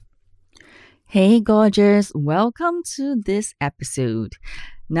Hey, gorgeous, welcome to this episode.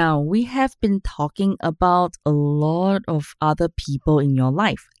 Now, we have been talking about a lot of other people in your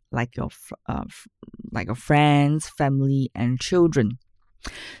life, like your friends, family, and children.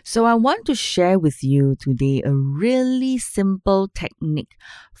 So, I want to share with you today a really simple technique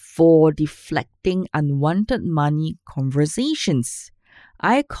for deflecting unwanted money conversations.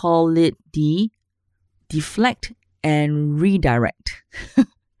 I call it the deflect and redirect.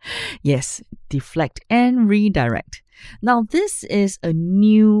 Yes, deflect and redirect. Now, this is a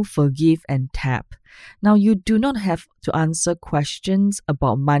new forgive and tap. Now, you do not have to answer questions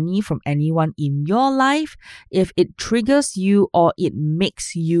about money from anyone in your life if it triggers you or it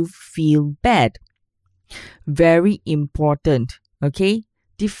makes you feel bad. Very important, okay?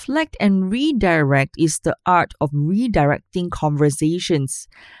 Deflect and redirect is the art of redirecting conversations,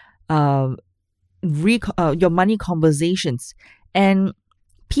 your money conversations. And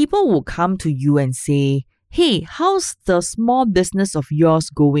people will come to you and say, hey, how's the small business of yours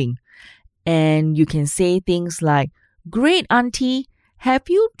going? And you can say things like, great, auntie, have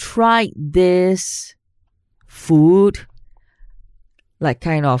you tried this food? Like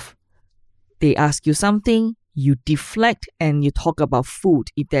they ask you something, you deflect and you talk about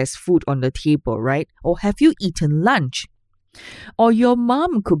food if there's food on the table, right? Or have you eaten lunch? Or your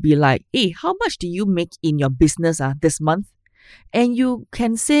mom could be like, hey, how much do you make in your business this month? And you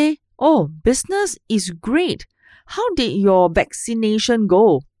can say, oh, business is great. How did your vaccination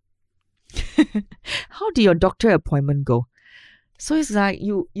go? How did your doctor appointment go? So it's like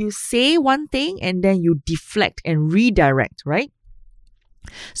you say one thing and then you deflect and redirect, right?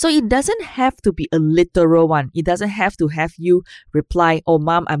 So it doesn't have to be a literal one. It doesn't have to have you reply, oh,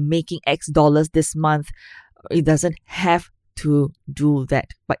 mom, I'm making X dollars this month. It doesn't have to do that,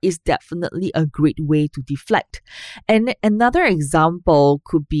 but it's definitely a great way to deflect. And another example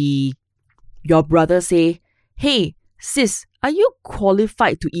could be your brother say, hey, sis, are you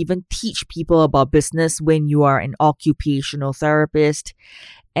qualified to even teach people about business when you are an occupational therapist?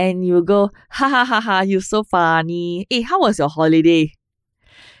 And you go, ha ha ha ha, you're so funny. Hey, how was your holiday?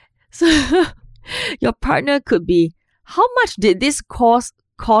 So your partner could be, how much did this cost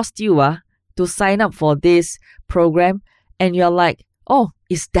you to sign up for this program? And you're like, oh,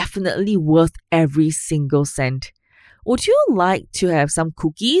 it's definitely worth every single cent. Would you like to have some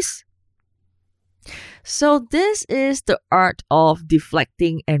cookies? So this is the art of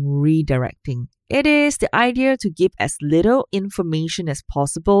deflecting and redirecting. It is the idea to give as little information as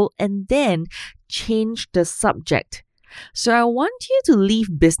possible and then change the subject. So I want you to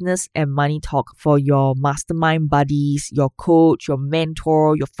leave business and money talk for your mastermind buddies, your coach, your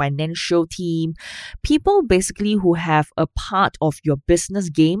mentor, your financial team, people basically who have a part of your business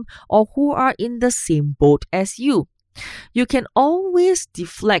game or who are in the same boat as you. You can always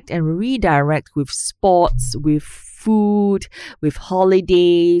deflect and redirect with sports, with food, with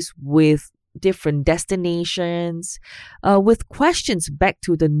holidays, with different destinations, with questions back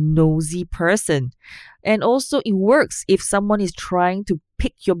to the nosy person. And also it works if someone is trying to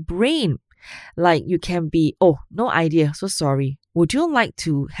pick your brain. Like you can be, oh, no idea, so sorry. Would you like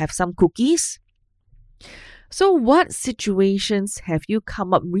to have some cookies? So what situations have you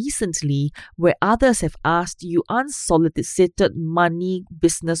come up recently where others have asked you unsolicited money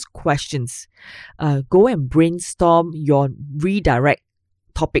business questions? Go and brainstorm your redirect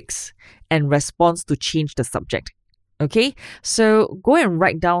topics and response to change the subject. Okay, so go and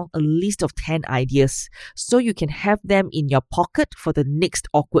write down a list of 10 ideas so you can have them in your pocket for the next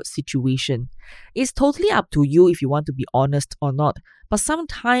awkward situation. It's totally up to you if you want to be honest or not, but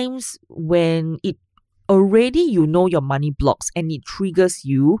sometimes when it already you know your money blocks and it triggers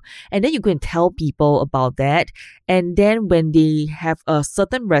you, and then you go and tell people about that, and then when they have a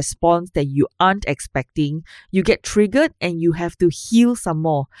certain response that you aren't expecting, you get triggered and you have to heal some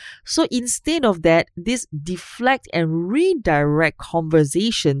more. So instead of that, this deflect and redirect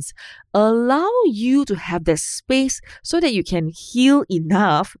conversations allow you to have that space so that you can heal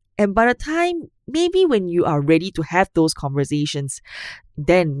enough, and by the time maybe when you are ready to have those conversations,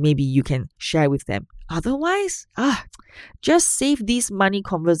 then maybe you can share with them. Otherwise, just save these money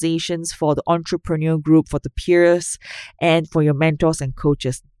conversations for the entrepreneur group, for the peers, and for your mentors and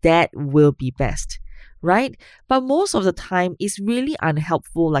coaches. That will be best, right? But most of the time, it's really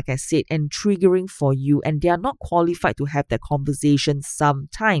unhelpful, like I said, and triggering for you, and they are not qualified to have that conversation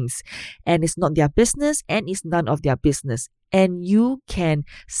sometimes. And it's not their business, and it's none of their business. And you can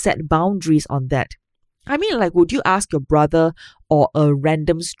set boundaries on that. I mean, like, would you ask your brother or a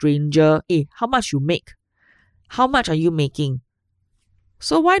random stranger, hey, how much you make? How much are you making?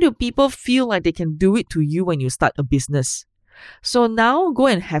 So why do people feel like they can do it to you when you start a business? So now go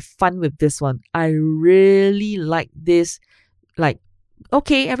and have fun with this one. I really like this. Like,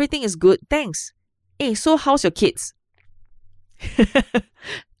 okay, everything is good. Thanks. Hey, so how's your kids?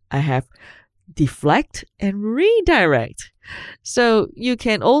 I have deflect and redirect. So you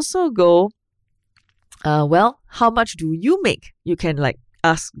can also go, well, how much do you make? You can like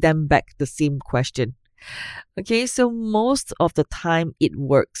ask them back the same question. Okay, so most of the time it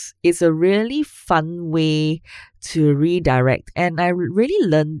works. It's a really fun way to redirect, and I really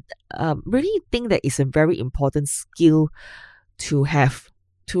think that it's a very important skill to have,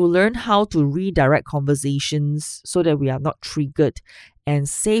 to learn how to redirect conversations so that we are not triggered and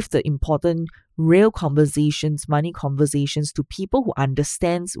save the important real conversations, money conversations to people who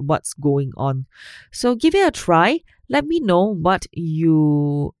understands what's going on. So give it a try. Let me know what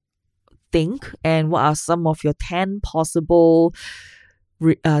you think and what are some of your 10 possible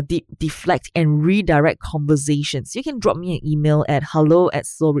deflect and redirect conversations. You can drop me an email at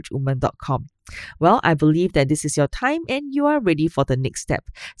hello@slowrichwoman.com. Well, I believe that this is your time and you are ready for the next step.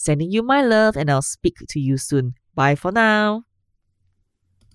 Sending you my love, and I'll speak to you soon. Bye for now.